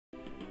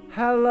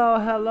Hello,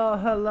 hello,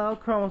 hello.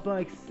 Chromosome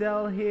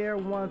Excel here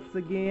once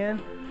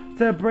again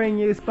to bring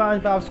you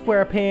Spongebob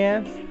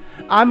Squarepants.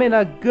 I'm in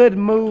a good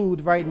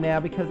mood right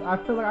now because I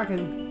feel like I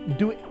can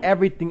do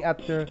everything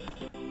after.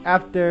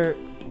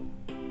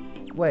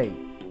 Wait,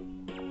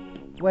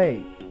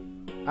 wait.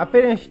 I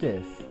finished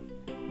this.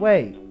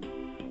 Wait.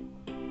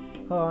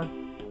 Hold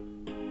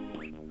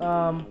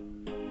on.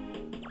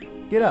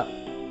 Get up.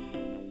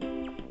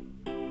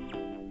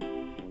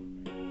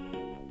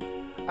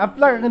 I feel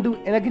like I can do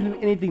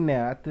anything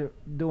now after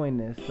doing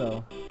this,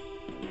 so.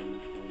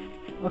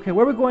 Okay,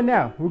 where are we going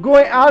now? We're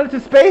going out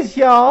into space,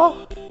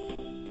 y'all!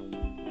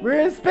 We're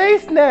in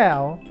space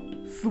now!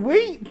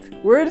 Sweet!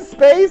 We're in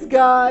space,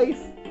 guys!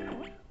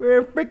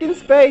 We're in freaking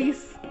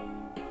space!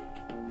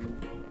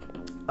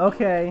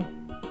 Okay.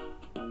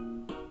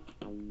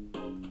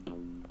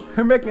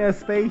 We're making a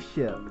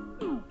spaceship.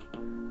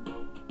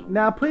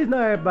 Now, please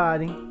know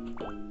everybody,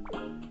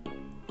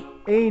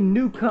 any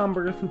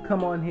newcomers who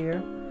come on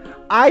here,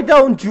 I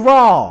don't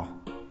draw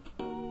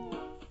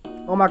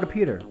on my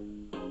computer.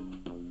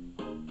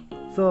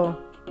 So,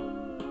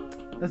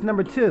 that's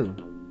number 2.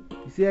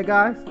 You see that,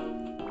 guys?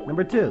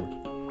 Number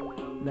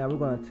 2. Now we're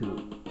going to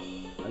do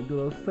a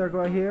little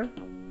circle right here.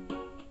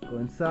 Go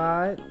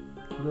inside.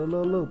 Do a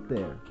little loop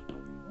there.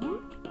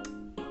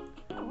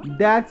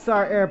 That's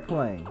our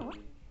airplane.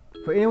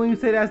 For anyone who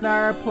say that's not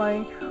our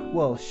airplane,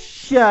 well,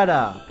 shut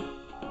up.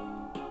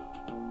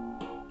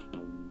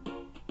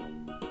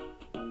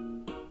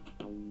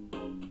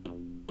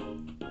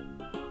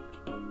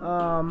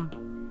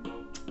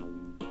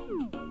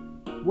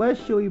 Where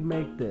should we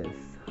make this?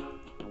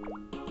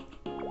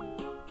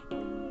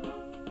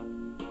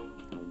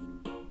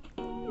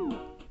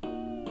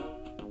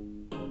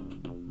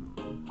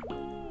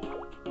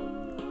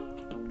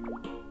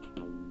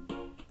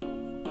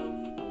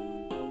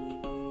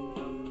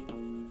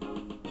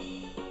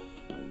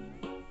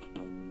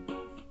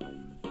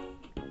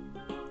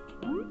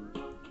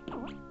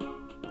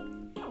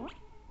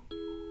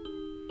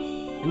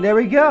 And there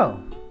we go.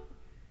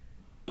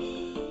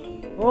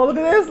 Oh, look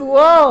at this!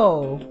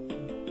 Whoa!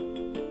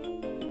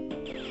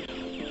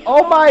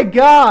 Oh my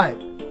god!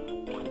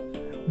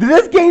 Did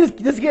this game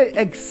just get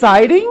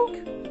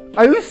exciting?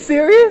 Are you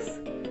serious?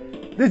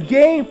 This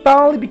game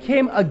finally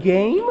became a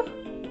game?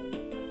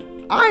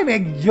 I'm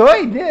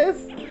enjoying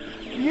this!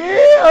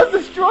 Yeah! Let's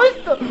destroy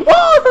stuff!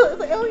 Oh!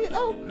 It's an alien!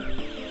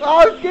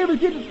 Oh! This game is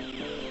getting...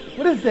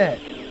 What is that?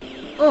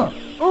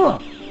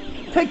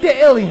 Take the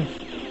aliens!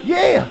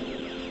 Yeah!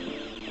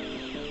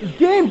 This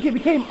game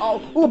became...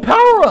 Oh,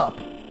 power up!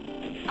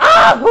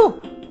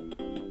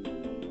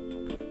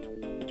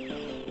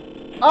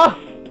 Ah!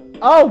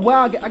 Oh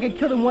wow, I get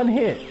killed in one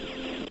hit.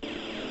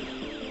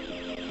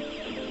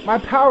 My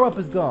power up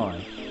is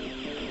gone.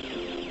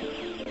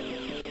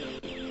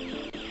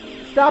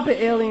 Stop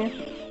it, alien.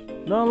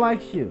 No one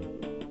likes you.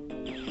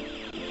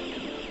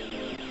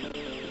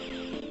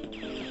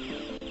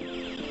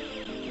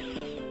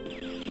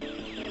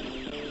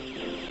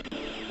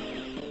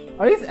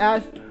 Are these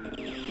ash?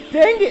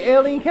 Dang it,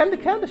 alien. Can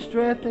I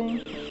destroy that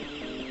thing?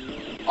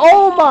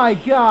 Oh my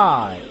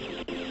god.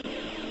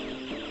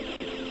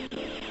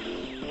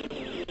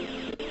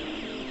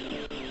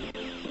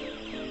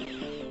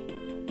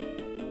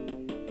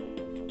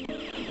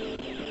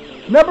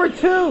 Number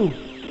 2!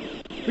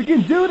 We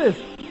can do this!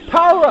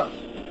 Power up!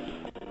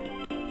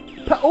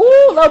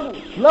 Ooh!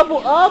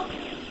 Level up!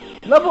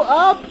 Level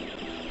up!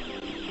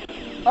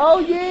 Oh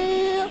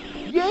yeah!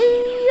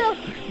 Yeah!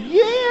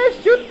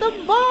 Yeah! Shoot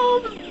the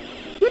bombs!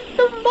 Shoot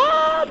the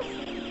bombs!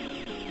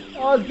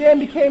 Oh, this game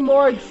became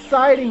more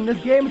exciting. This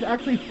game is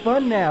actually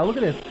fun now. Look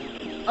at this.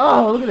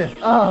 Oh, look at this.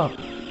 Oh!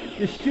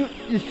 Just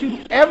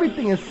shooting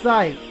everything in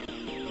sight.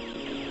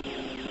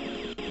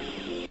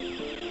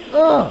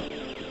 Ugh!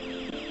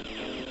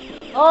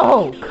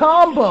 Oh,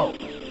 combo!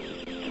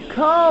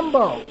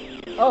 Combo!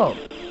 Oh.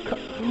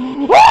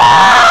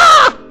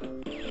 Ah!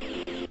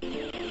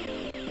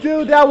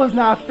 Dude, that was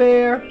not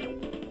fair.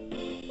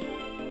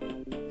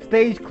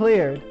 Stage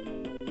cleared.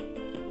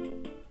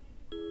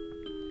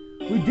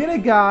 We did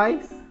it,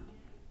 guys.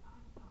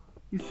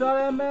 You saw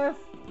that mess?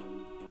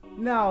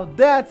 Now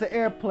that's an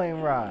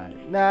airplane ride.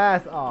 Now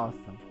that's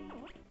awesome.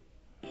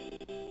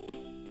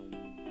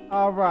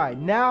 All right,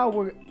 now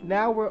we're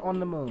on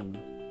the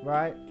moon,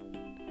 right?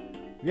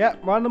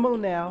 Yep, we're on the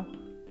moon now.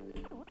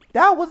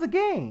 That was a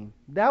game.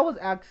 That was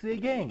actually a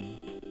game.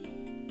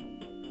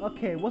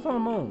 Okay, what's on the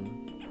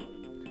moon?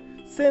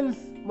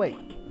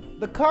 Wait,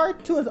 the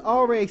cartoon has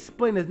already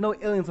explained there's no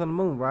aliens on the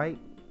moon, right?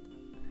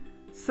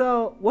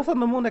 So, what's on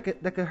the moon that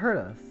could hurt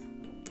us?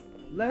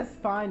 Let's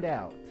find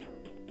out.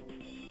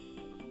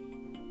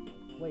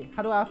 Wait,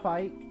 how do I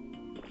fight?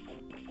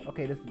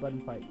 Okay, this is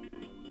button fight.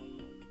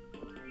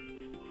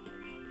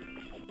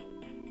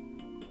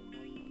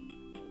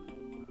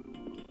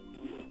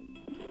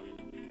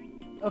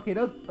 Okay,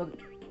 those. Okay.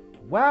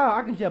 Wow,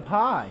 I can jump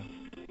high.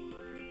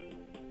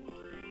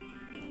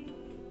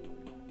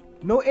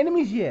 No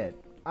enemies yet.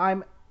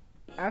 I'm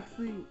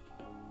actually...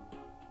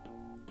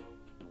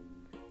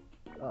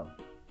 Oh.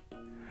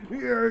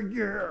 Yeah.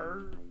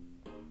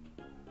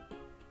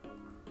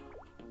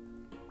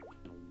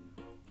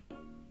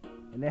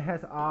 and it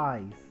has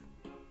eyes.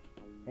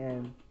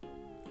 And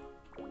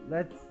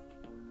let's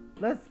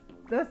let's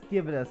let's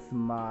give it a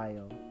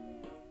smile.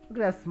 Look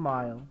at that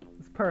smile.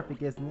 It's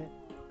perfect, isn't it?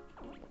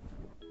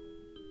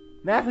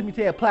 Now let me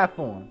tell you a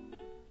platform.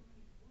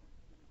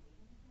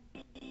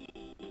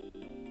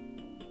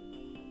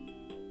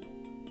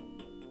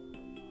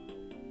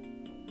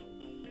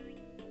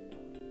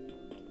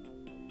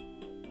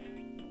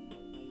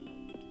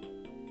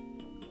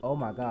 Oh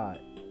my god.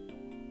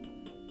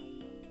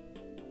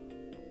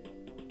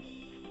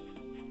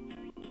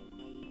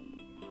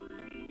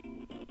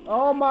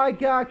 Oh my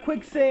god,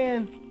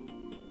 quicksand!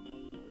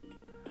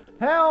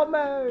 Help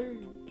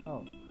me!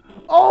 Oh.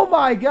 Oh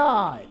my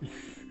god!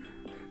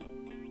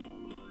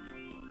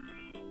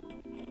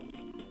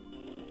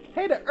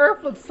 Hey, the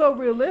earth looks so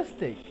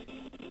realistic.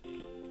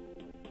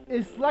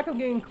 It's like I'm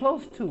getting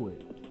close to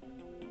it.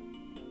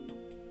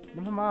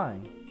 Never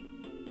mind.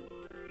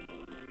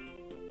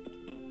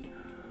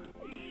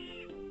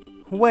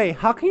 Wait,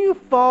 how can you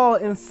fall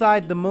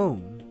inside the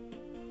moon?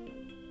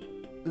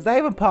 Is that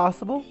even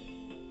possible?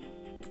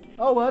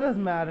 Oh well, it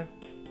doesn't matter.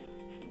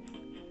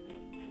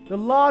 The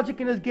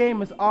logic in this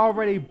game is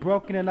already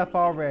broken enough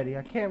already.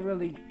 I can't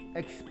really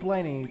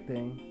explain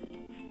anything.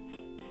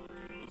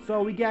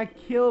 So we got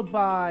killed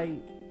by,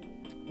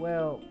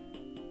 well,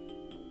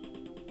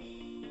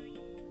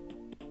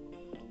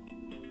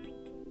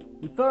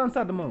 we fell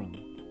inside the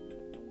moon.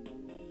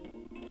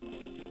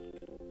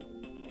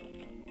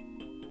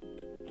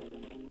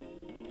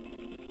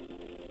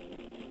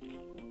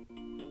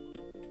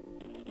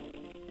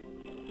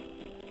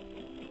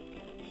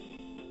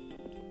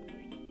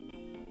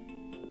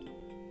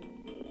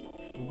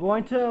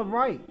 Going to the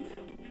right.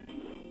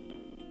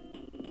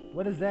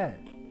 What is that?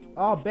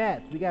 Oh,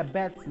 bats. We got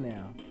bats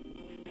now.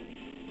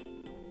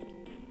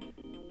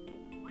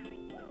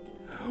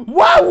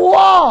 What?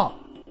 Whoa!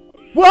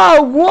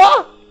 Whoa!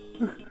 What?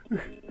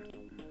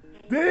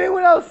 Did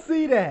anyone else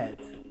see that?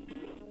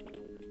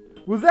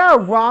 Was that a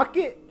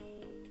rocket?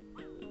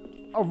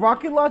 A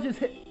rocket launch just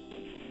hit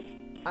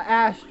an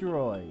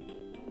asteroid.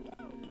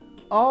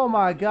 Oh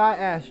my god,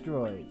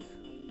 asteroids.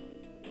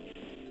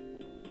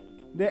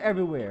 They're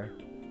everywhere.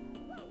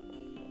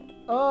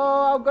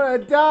 Oh, I'm gonna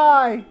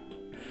die!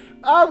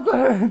 I'm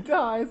gonna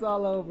die, it's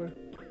all over.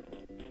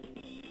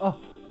 Oh,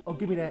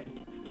 give me that.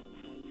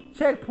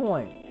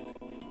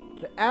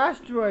 Checkpoint. The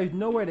asteroids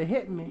nowhere to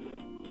hit me.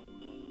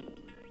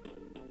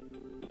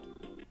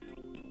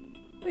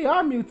 They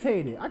are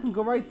mutated. I can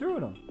go right through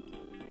them.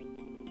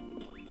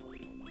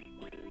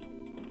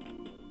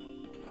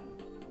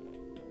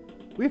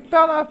 We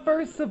found our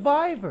first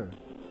survivor.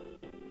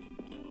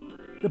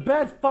 The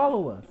bats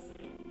follow us.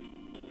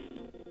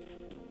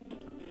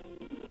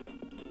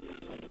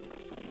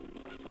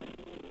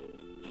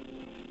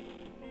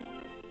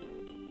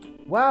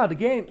 Wow, the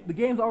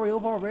game's already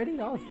over already?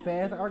 That was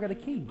fast. I already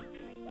got a key.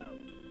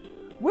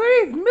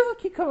 Where is missile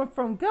key coming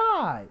from?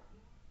 God!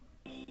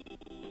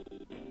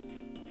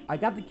 I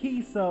got the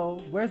key,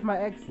 so where's my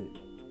exit?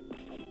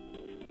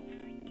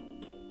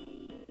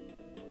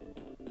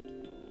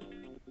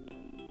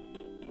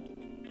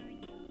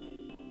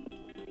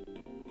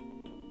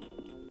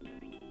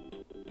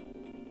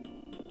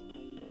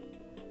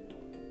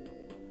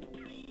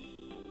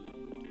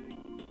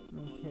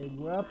 Okay,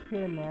 we're up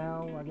here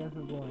now. I guess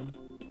we're going.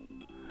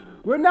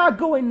 We're not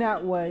going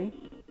that way.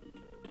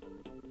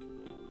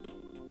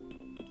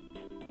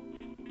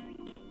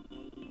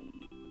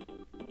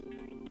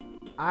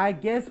 I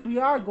guess we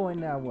are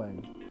going that way.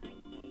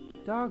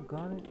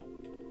 Doggone it.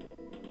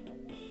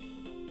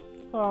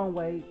 Hold on,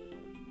 wait.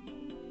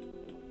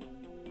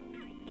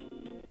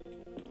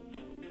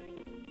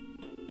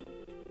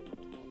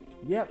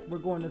 Yep, we're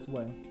going this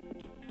way.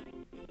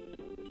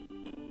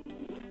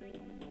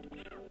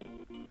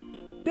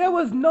 There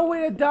was no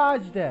way to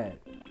dodge that.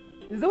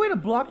 Is there a way to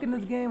block in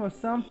this game or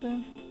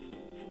something?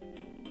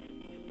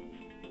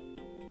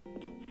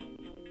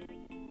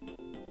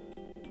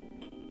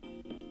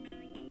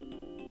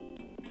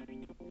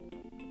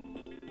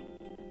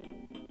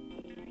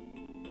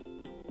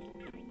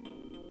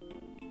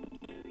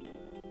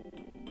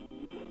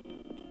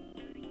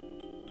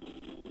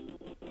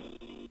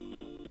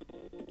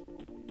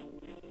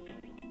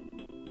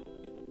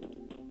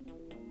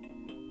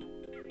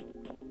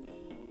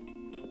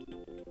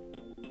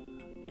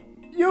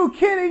 You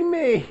kidding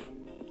me?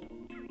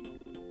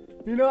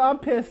 You know, I'm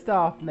pissed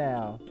off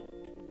now.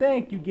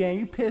 Thank you, game.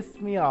 You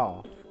pissed me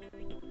off.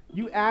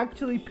 You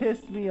actually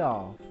pissed me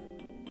off.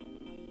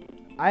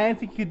 I didn't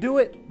think you could do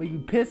it, but you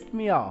pissed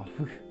me off.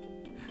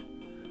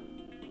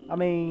 I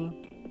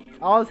mean,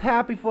 I was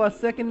happy for a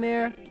second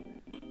there.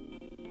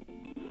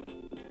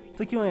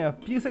 Took you only a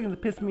few seconds to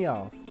piss me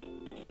off.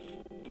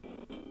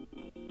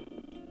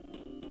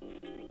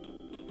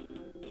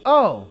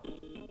 Oh!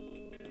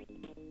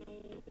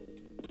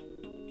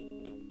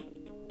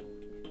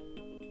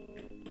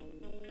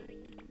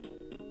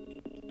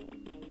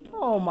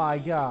 Oh my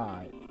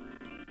god.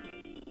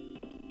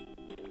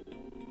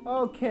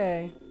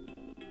 Okay.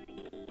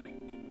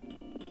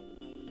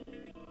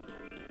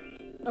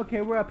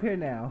 Okay, we're up here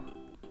now.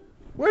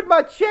 Where's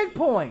my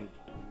checkpoint?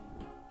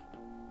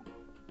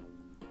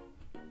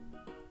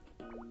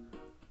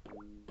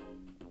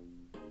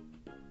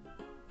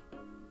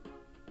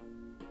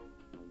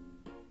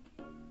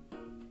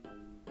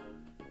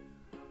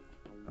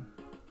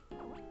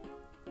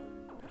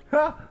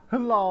 Ha!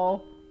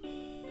 Lol.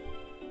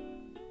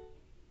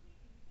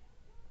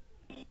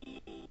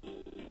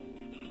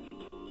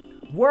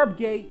 Warp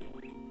gate.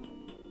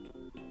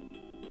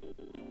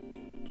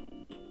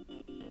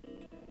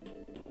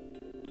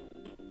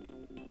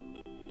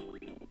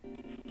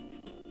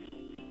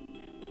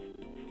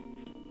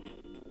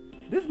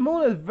 This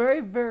moon is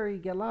very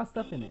got a lot of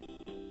stuff in it.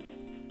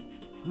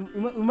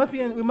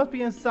 We must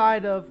be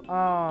inside of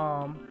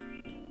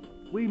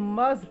we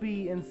must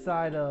be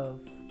inside of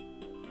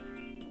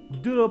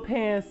Doodle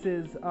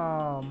Pants'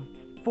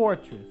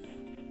 fortress.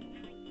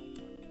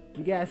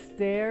 We got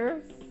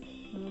stairs.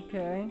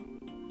 Okay.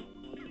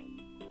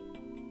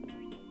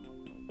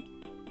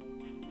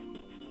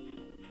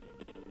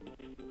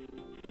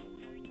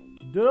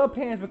 Doodle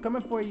Pants, we're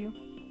coming for you.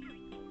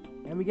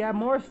 And we got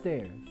more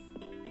stairs.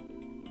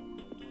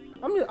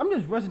 I'm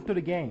just rushing through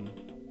the game.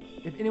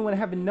 If anyone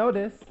haven't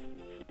noticed,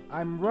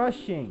 I'm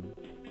rushing.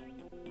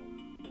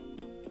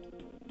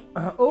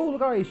 Oh,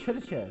 look at all these treasure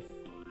chests.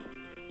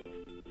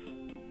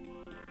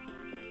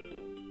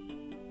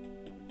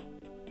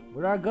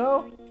 Where do I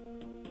go?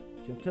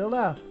 Jump to the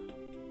left.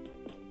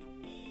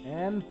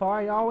 And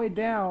fire all the way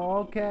down,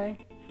 okay.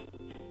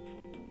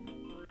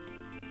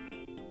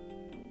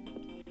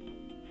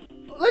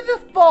 Let's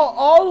just fall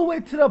all the way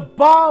to the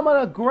bottom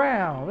of the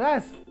ground.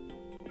 That's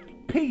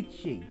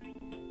peachy.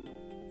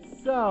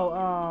 So,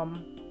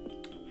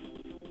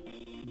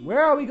 where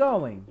are we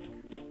going?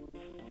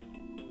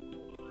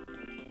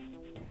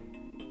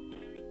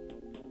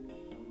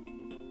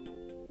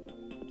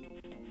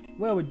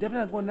 Well, we're definitely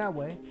not going that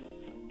way.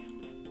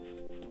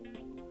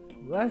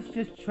 Let's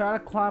just try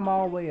to climb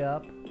all the way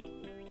up.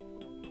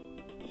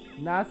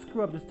 Not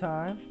screw up this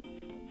time.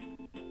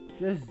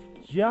 Just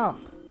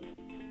jump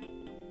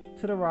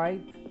to the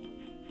right.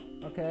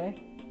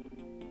 Okay.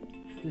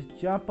 Just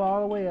jump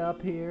all the way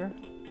up here.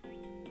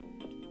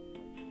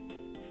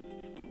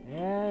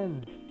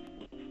 And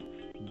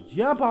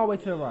jump all the way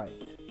to the right.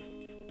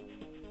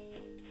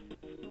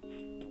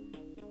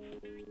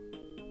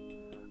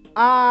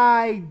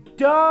 I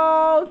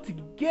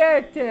don't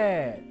get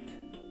it.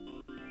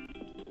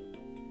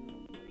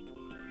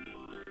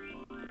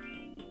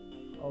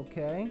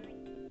 Okay.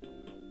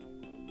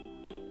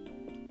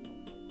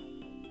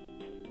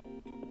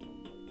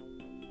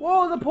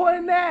 What was the point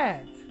in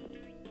that?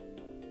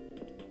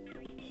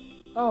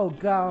 Oh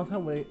God,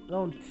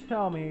 don't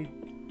tell me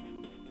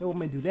they want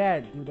me to do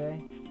that, do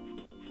they?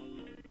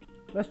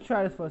 Let's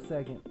try this for a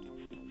second.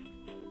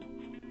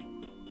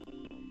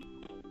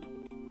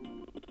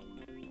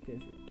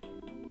 Okay.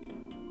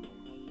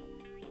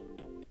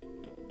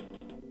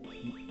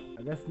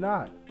 I guess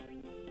not.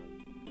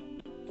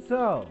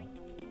 So,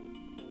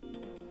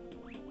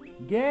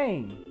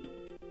 game.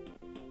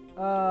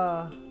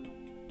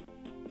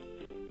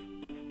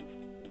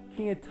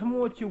 Can you tell me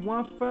what you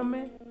want from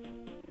me?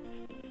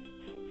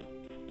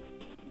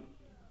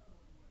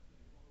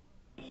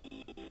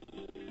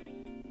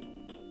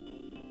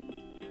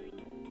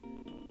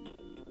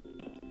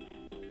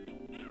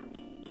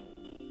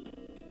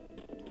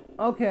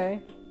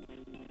 Okay.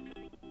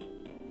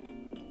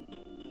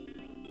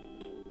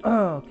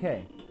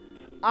 Okay.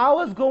 I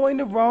was going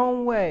the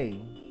wrong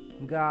way,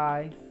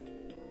 guys.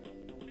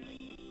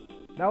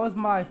 That was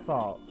my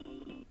fault.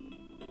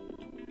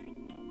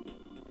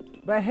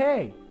 But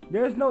hey,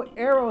 there's no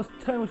arrows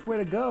telling which way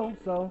to go,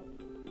 so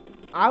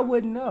I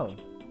wouldn't know.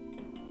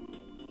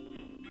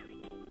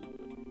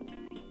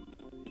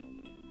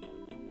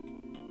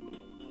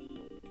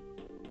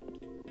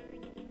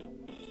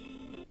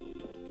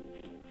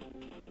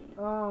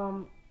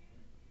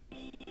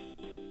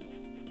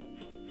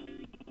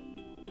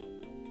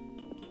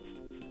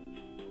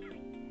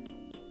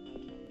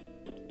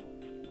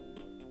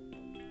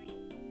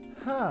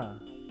 Huh.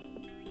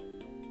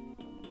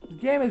 The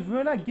game is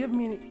really not giving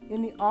me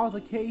any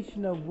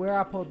altercation of where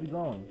I'm supposed to be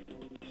going.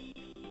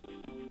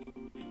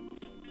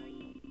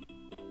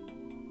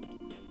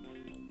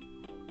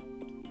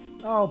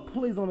 Oh,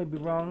 please don't let me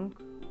be wrong.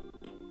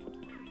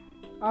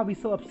 I'll be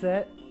so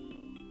upset.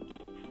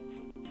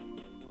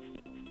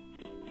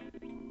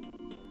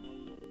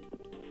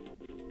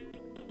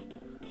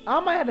 I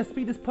might have to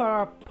speed this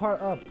part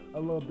up a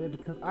little bit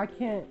because I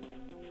can't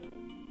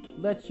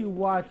let you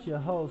watch a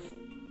whole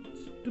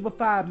stupid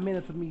 5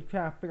 minutes of me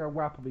trying to figure out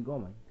where I'm probably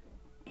going.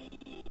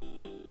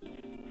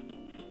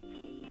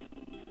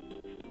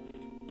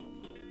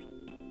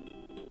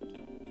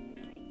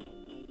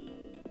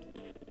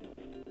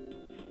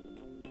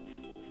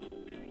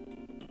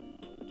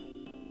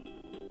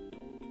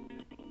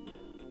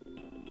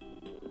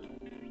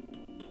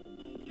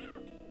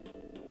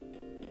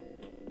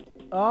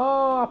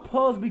 Oh, I'm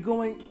supposed to be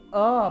going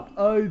up.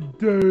 I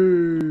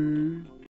did.